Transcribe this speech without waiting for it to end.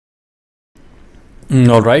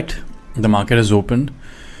All right, the market has opened.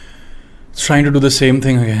 It's trying to do the same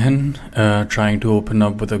thing again, trying to open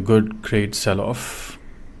up with a good, great sell-off.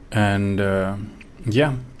 And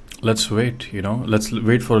yeah, let's wait, let's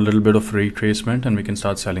wait for a little bit of retracement and we can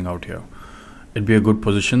start selling out here. It'd be a good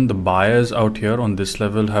position. The buyers out here on this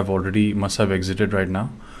level must have exited right now.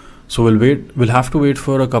 So we'll have to wait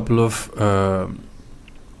for a couple of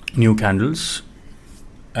new candles,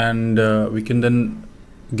 and we can then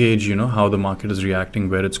gauge how the market is reacting,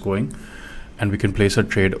 where it's going, and we can place a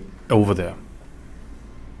trade over there.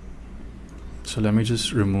 So let me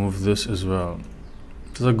just remove this as well.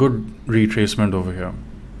 There's a good retracement over here,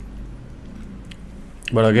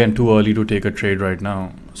 but again, too early to take a trade right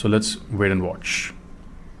now, so let's wait and watch.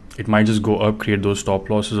 It might just go up, create those stop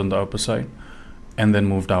losses on the upper side, and then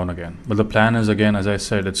move down again. But the plan is, again, as I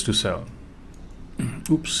said, it's to sell.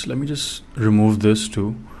 Oops, let me just remove this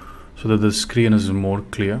too, so that the screen is more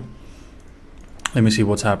clear. Let me see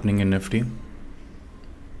what's happening in Nifty.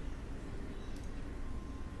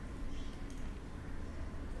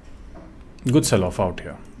 Good sell-off out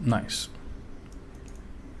here. Nice.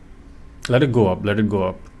 Let it go up. Let it go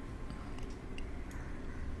up.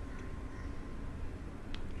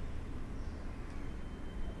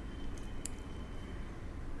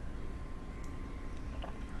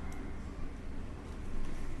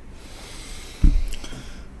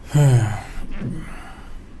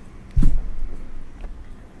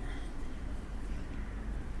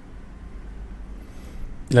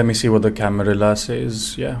 Let me see what the Camarilla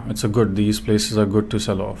says. Yeah, it's a good. These places are good to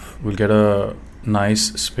sell off. We'll get a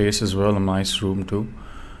nice space as well, a nice room too.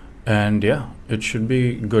 And yeah, it should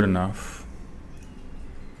be good enough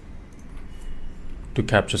to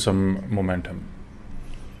capture some momentum.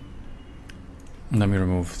 Let me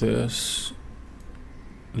remove this.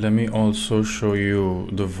 Let me also show you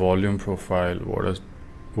the volume profile.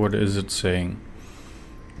 What is it saying?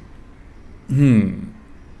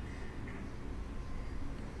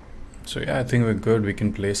 So yeah, I think we're good. We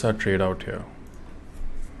can place our trade out here.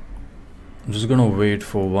 I'm just gonna wait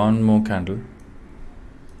for one more candle.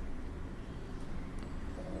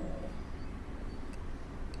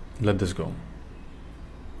 Let this go.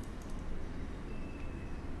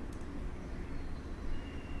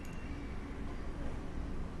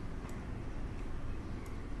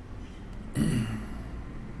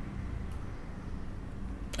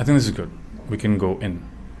 I think this is good. We can go in.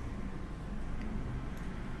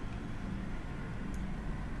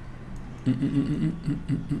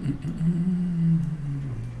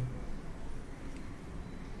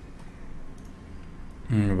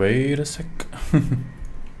 Wait a sec.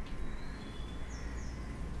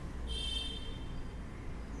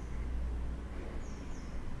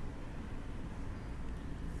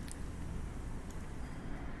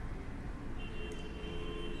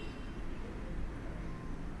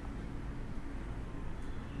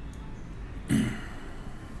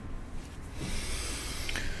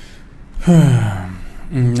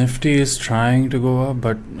 Nifty is trying to go up,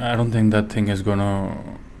 but I don't think that thing is gonna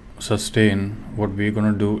sustain. What we're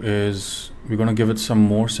gonna do is we're gonna give it some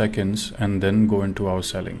more seconds and then go into our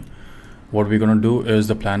selling. What we're gonna do is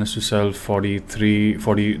the plan is to sell 40,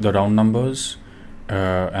 the round numbers,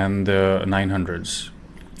 and the 900s,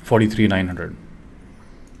 43, 900.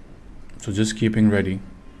 So just keeping ready.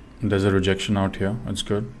 There's a rejection out here. That's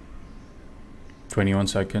good. 21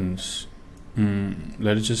 seconds.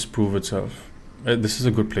 Let it just prove itself. This is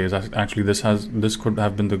a good place. Actually, this could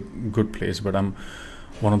have been the good place, but I'm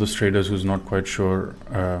one of those traders who's not quite sure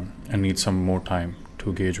and needs some more time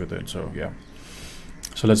to gauge with it. So yeah,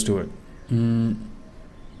 so let's do it. And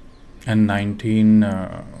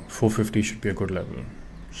 450 should be a good level.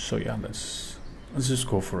 So yeah, let's just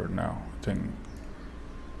go for it now. I think.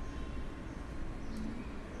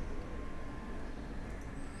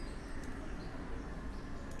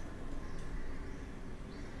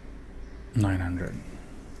 $900.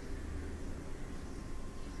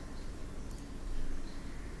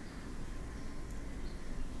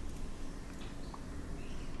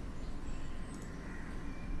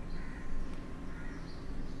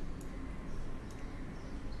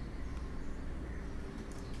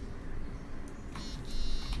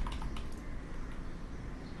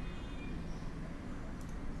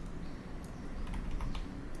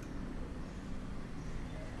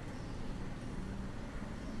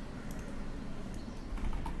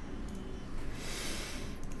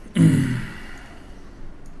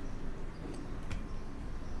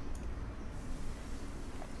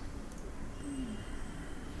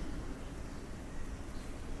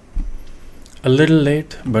 A little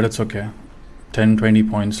late, but it's okay.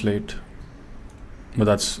 10-20 points late, but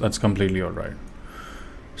that's completely all right.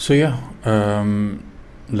 So yeah,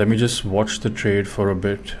 let me just watch the trade for a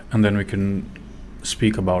bit and then we can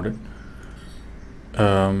speak about it.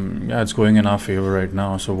 Yeah, it's going in our favor right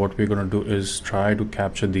now. So what we're going to do is try to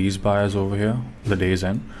capture these buyers over here, the day's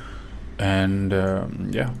end. And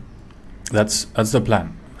yeah, that's the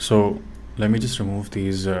plan. So let me just remove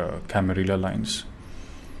these Camarilla lines.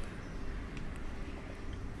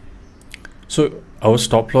 So our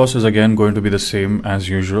stop loss is again going to be the same as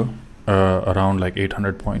usual, around like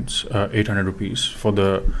 800 points, 800 rupees for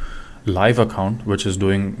the live account, which is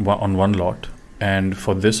doing on one lot. And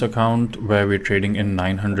for this account where we're trading in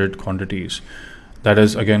 900 quantities, that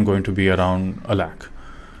is again going to be around a lakh.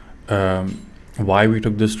 Why we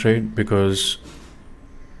took this trade? Because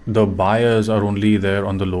the buyers are only there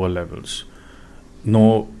on the lower levels.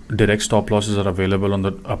 No direct stop losses are available on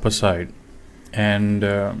the upper side. And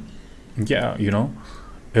yeah, you know,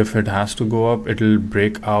 if it has to go up, it'll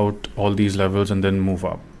break out all these levels and then move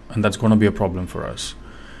up. And that's going to be a problem for us.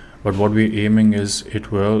 But what we're aiming is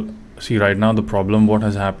it will... See, right now the problem what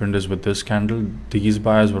has happened is with this candle, these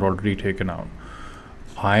buyers were already taken out.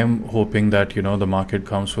 I am hoping that, you know, the market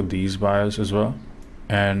comes for these buyers as well.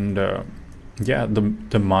 And yeah,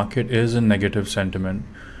 the market is in negative sentiment.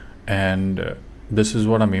 And this is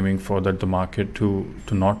what I'm aiming for, that the market to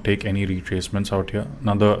not take any retracements out here.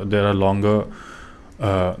 Now there are longer,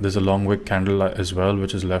 there's a long wick candle as well,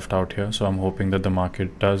 which is left out here. So I'm hoping that the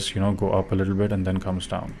market does, you know, go up a little bit and then comes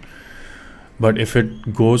down. But if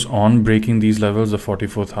it goes on breaking these levels, the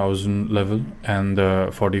 44,000 level and the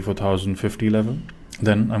 44,050 level,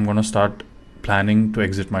 then I'm going to start planning to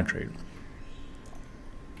exit my trade.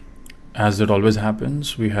 As it always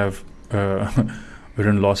happens, we have we're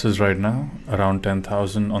in losses right now, around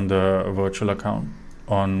 10,000 on the virtual account.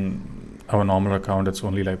 On our normal account, it's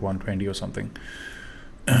only like 120 or something.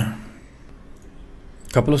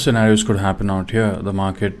 Couple of scenarios could happen out here. The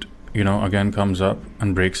market, you know, again comes up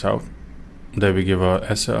and breaks out. There we give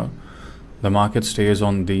a SL. The market stays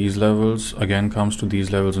on these levels, again comes to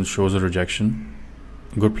these levels and shows a rejection.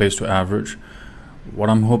 Good place to average. What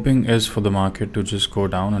I'm hoping is for the market to just go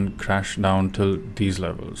down and crash down till these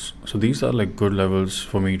levels. So these are like good levels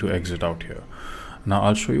for me to exit out here. Now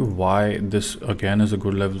I'll show you why this again is a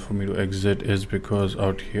good level for me to exit, is because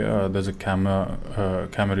out here there's a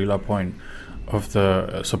Camarilla point of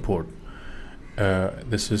the support.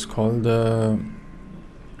 This is called the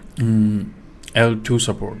L2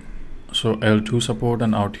 support. So L2 support,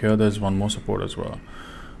 and out here there's one more support as well.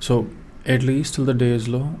 So at least till the day is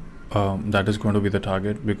low, that is going to be the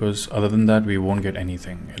target, because other than that we won't get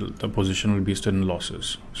anything. The position will be still in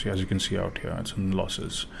losses. See, as you can see out here, it's in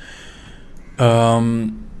losses.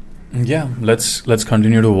 Yeah, let's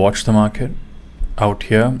continue to watch the market out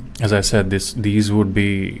here. As I said, these would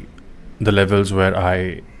be the levels where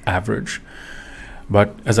I average.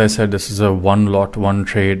 But as I said, this is a one lot, one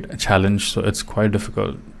trade challenge, so it's quite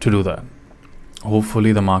difficult to do that.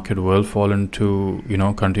 Hopefully the market will fall into, you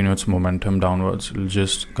know, continue its momentum downwards. It'll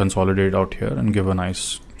just consolidate out here and give a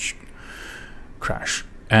nice crash.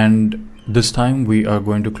 And this time we are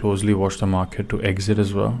going to closely watch the market to exit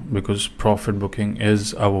as well, because profit booking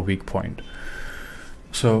is our weak point.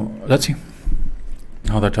 So let's see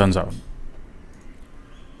how that turns out.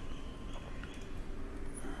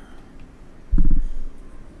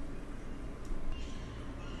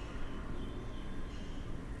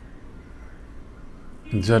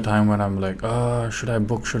 There's a time when I'm like, should I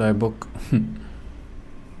book? Should I book?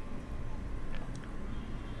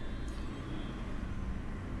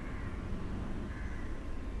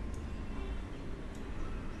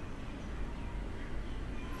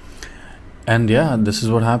 And yeah, this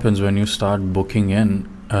is what happens when you start booking in.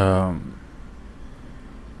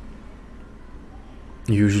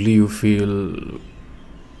 Usually you feel,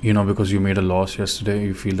 you know, because you made a loss yesterday,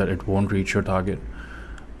 you feel that it won't reach your target.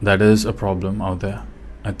 That is a problem out there.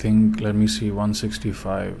 I think, let me see,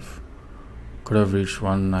 165 could have reached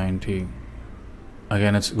 190.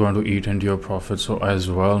 Again, it's going to eat into your profit, so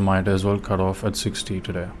might as well cut off at 60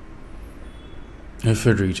 today, if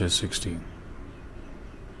it reaches 60.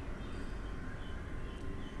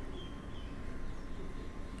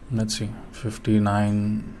 Let's see,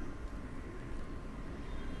 59.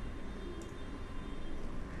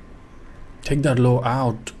 Take that low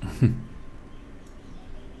out.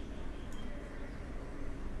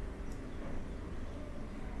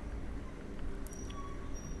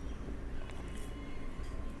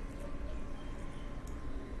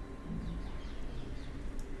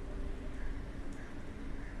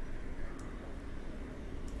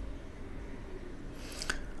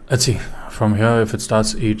 Let's see, from here, if it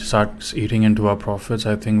starts eating into our profits,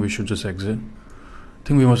 I think we should just exit. I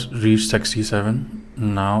think we must reach 67.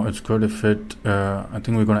 Now it's good if it, I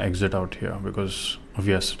think we're going to exit out here because of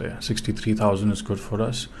yesterday. 63,000 is good for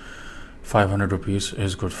us. 500 rupees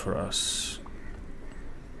is good for us.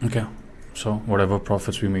 Okay, so whatever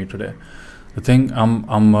profits we made today. The thing,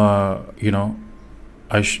 you know,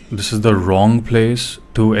 this is the wrong place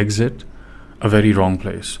to exit, a very wrong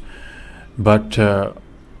place. But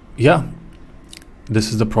yeah, this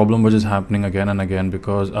is the problem which is happening again and again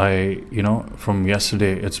because you know, from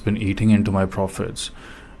yesterday, it's been eating into my profits.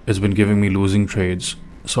 It's been giving me losing trades.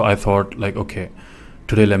 So I thought like, okay,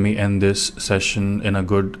 today let me end this session on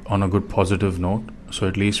a good positive note. So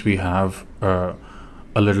at least we have a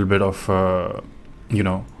little bit of, you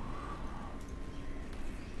know,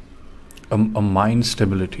 a mind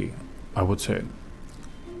stability, I would say.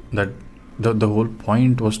 That the whole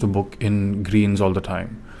point was to book in greens all the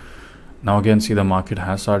time. Now again, see, the market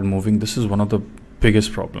has started moving. This is one of the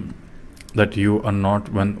biggest problem, that you are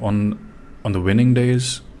not, when on the winning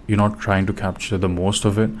days, you're not trying to capture the most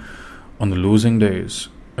of it. On the losing days,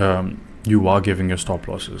 you are giving your stop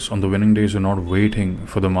losses. On the winning days, you're not waiting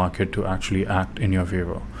for the market to actually act in your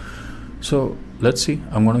favor. So let's see,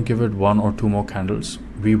 I'm going to give it 1 or 2 more candles.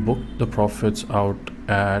 We booked the profits out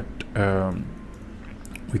at,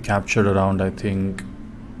 we captured around, I think,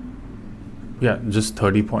 yeah, just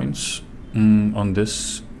 30 points on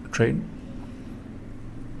this trade.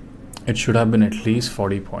 It should have been at least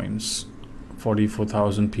 40 points.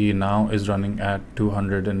 44,000 P now is running at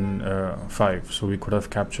 205. So we could have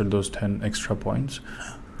captured those 10 extra points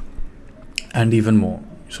and even more.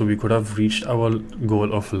 So we could have reached our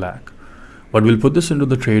goal of lakh. But we'll put this into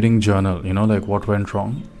the trading journal, you know, like what went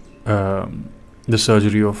wrong, the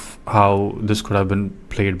surgery of how this could have been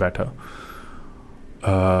played better.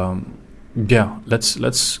 Yeah,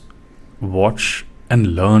 let's watch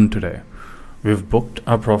and learn today. We've booked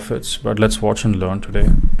our profits, but let's watch and learn today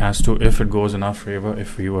as to if it goes in our favor,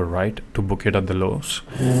 if we were right to book it at the lows,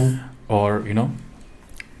 or, you know,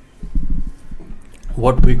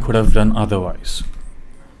 what we could have done otherwise.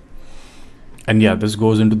 And yeah, this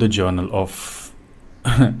goes into the journal of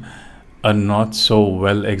a not so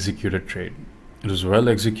well executed trade. It was well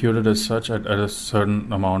executed as such at a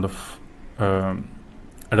certain amount of,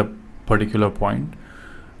 at a particular point,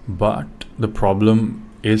 but the problem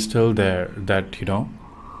is still there, that, you know,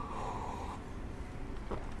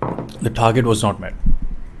 the target was not met.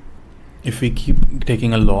 If we keep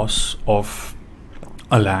taking a loss of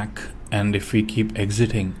a lakh, and if we keep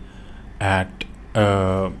exiting at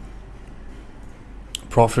a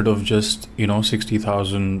profit of just, you know,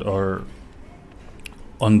 60,000 or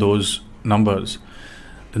on those numbers,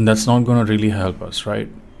 then that's not going to really help us, right?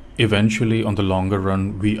 Eventually, on the longer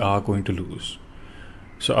run, we are going to lose.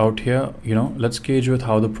 So out here, you know, let's gauge with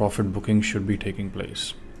how the profit booking should be taking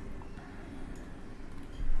place.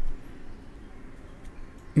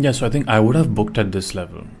 Yeah, so I think I would have booked at this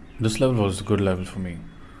level. This level was a good level for me.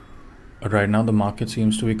 But right now, the market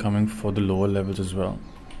seems to be coming for the lower levels as well.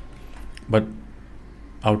 But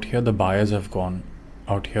out here, the buyers have gone.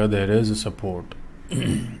 Out here, there is a support.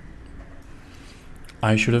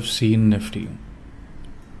 I should have seen Nifty.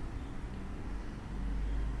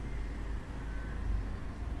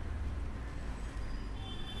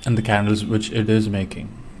 And the candles which it is making.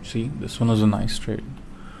 See, this one was a nice trade.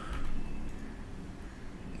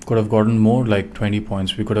 Could have gotten more, like 20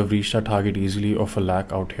 points. We could have reached our target easily of a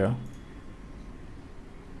lakh out here.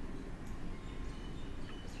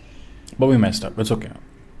 But we messed up. It's okay.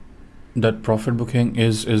 That profit booking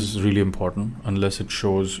is really important, unless it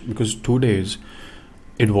shows, because 2 days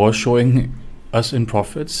it was showing us in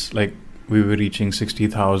profits, like we were reaching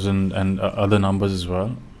 60,000 and other numbers as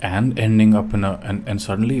well, and ending up in and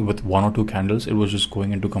suddenly with 1 or 2 candles, it was just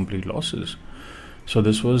going into complete losses. So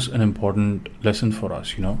this was an important lesson for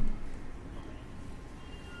us, you know.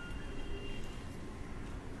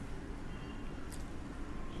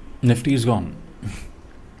 Nifty is gone.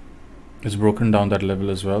 It's broken down that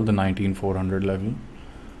level as well, the 19,400 level.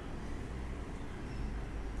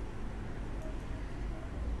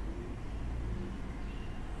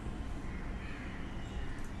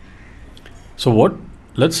 So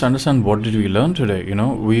let's understand, what did we learn today? You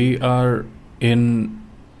know, we are in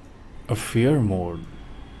a fear mode.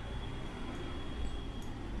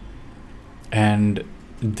 And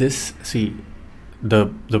this, see,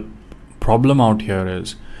 the problem out here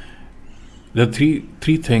is there are three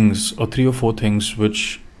things, or 3 or 4 things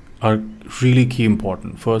which are really key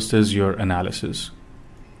important. First is your analysis.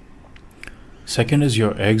 Second is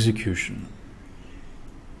your execution.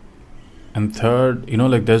 And third, you know,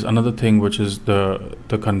 like there's another thing which is the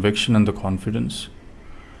conviction and the confidence.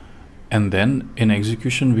 And then in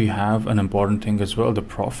execution, we have an important thing as well, the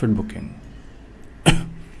profit booking.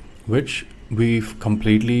 which we've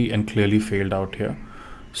completely and clearly failed out here.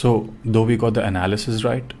 So though we got the analysis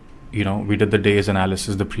right, we did the day's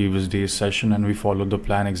analysis, the previous day's session, and we followed the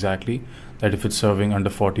plan exactly, that if it's serving under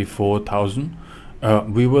 44,000,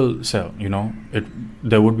 we will sell.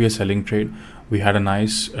 There would be a selling trade. We had a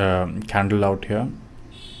nice candle out here,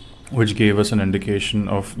 which gave us an indication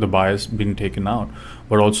of the bias being taken out,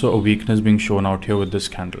 but also a weakness being shown out here with this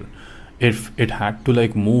candle. If it had to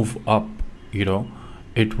like move up,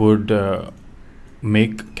 it would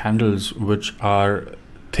make candles which are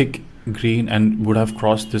thick green and would have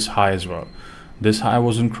crossed this high as well. This high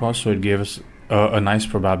wasn't crossed, so it gave us a nice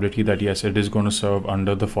probability that yes, it is going to serve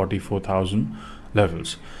under the 44,000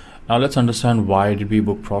 levels. Now let's understand, why did we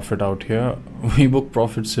book profit out here? We booked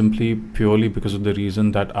profit simply purely because of the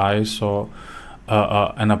reason that I saw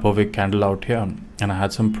an upper wick candle out here and I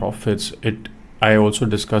had some profits. I also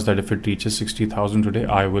discussed that if it reaches 60,000 today,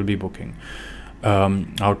 I will be booking.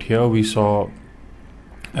 Out here we saw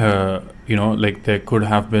like there could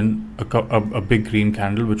have been a big green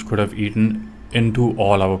candle which could have eaten into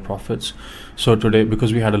all our profits. So today,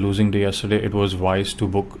 because we had a losing day yesterday, it was wise to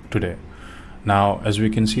book today. Now as we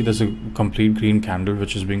can see, there's a complete green candle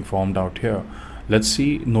which is being formed out here. Let's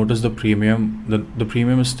see, notice the premium. The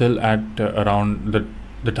premium is still at around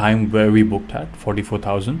the time where we booked at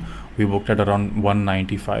 44,000. We booked at around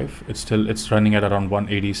 195. It's running at around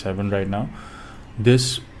 187 right now.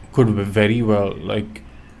 This could very well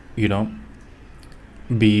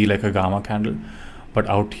be like a gamma candle, but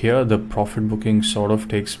out here the profit booking sort of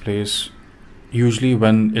takes place usually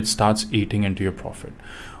when it starts eating into your profit.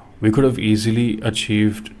 We could have easily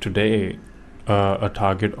achieved today a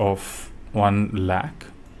target of 1 lakh,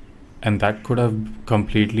 and that could have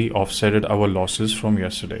completely offsetted our losses from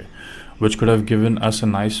yesterday, which could have given us a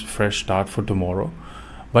nice fresh start for tomorrow.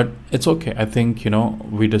 But it's okay. I think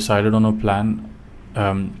we decided on a plan.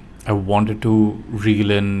 I wanted to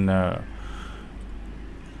reel in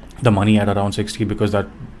the money at around 60 because that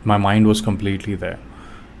my mind was completely there.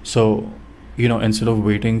 So instead of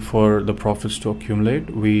waiting for the profits to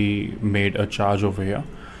accumulate, we made a charge over here.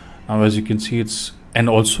 Now as you can see,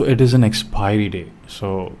 it is an expiry day,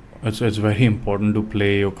 so it's very important to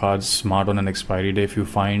play your cards smart on an expiry day. If you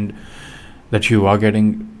find that you are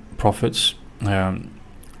getting profits,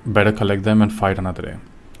 better collect them and fight another day.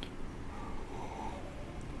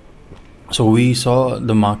 So we saw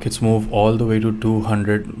the markets move all the way to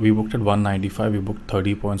 200. We booked at 195. We booked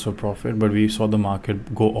 30 points of profit, but we saw the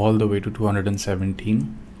market go all the way to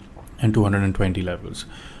 217 and 220 levels,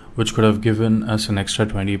 which could have given us an extra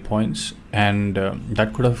 20 points, and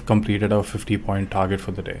that could have completed our 50-point target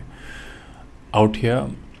for the day. Out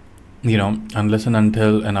here, unless and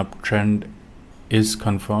until an uptrend is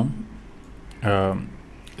confirmed,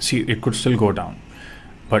 it could still go down.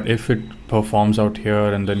 But if it performs out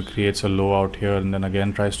here and then creates a low out here and then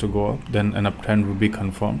again tries to go up, then an uptrend would be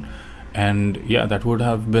confirmed. And yeah, that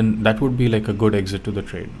would be like a good exit to the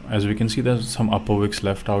trade. As we can see, there's some upper wicks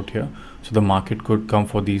left out here. So the market could come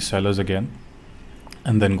for these sellers again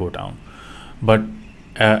and then go down. But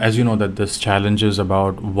as you know that this challenge is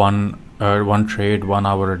about one trade, 1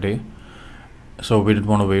 hour a day. So we didn't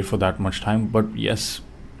want to wait for that much time. But yes,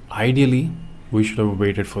 ideally, we should have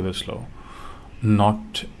waited for this low.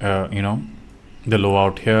 Not the low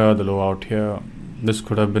out here, the low out here. This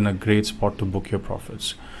could have been a great spot to book your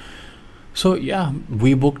profits. So yeah,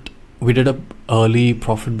 we did a early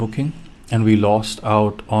profit booking and we lost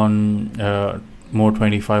out on more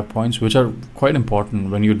 25 points, which are quite important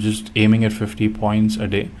when you're just aiming at 50 points a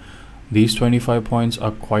day. These 25 points are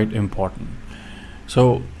quite important.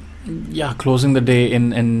 So yeah, closing the day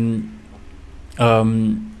in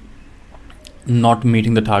not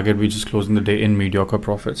meeting the target, we just closing the day in mediocre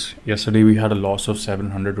profits. Yesterday we had a loss of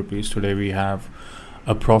 700 rupees. Today we have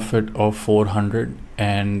a profit of 400,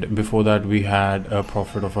 and before that we had a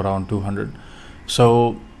profit of around 200.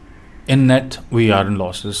 So in net we are in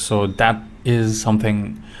losses. So that is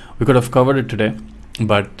something we could have covered it today,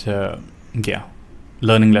 but yeah,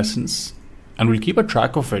 learning lessons, and we'll keep a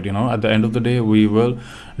track of it. At the end of the day, we will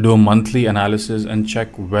do a monthly analysis and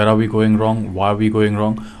check where are we going wrong, why are we going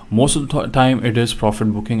wrong. Most of the time it is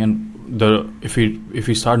profit booking, and if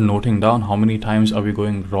we start noting down how many times are we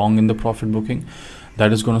going wrong in the profit booking,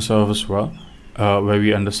 that is going to serve us well, where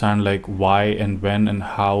we understand like why and when and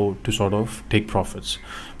how to sort of take profits,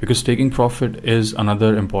 because taking profit is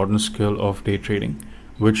another important skill of day trading,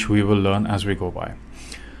 which we will learn as we go by.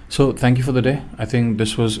 So thank you for the day. I think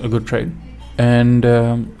this was a good trade, and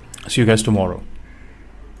see you guys tomorrow.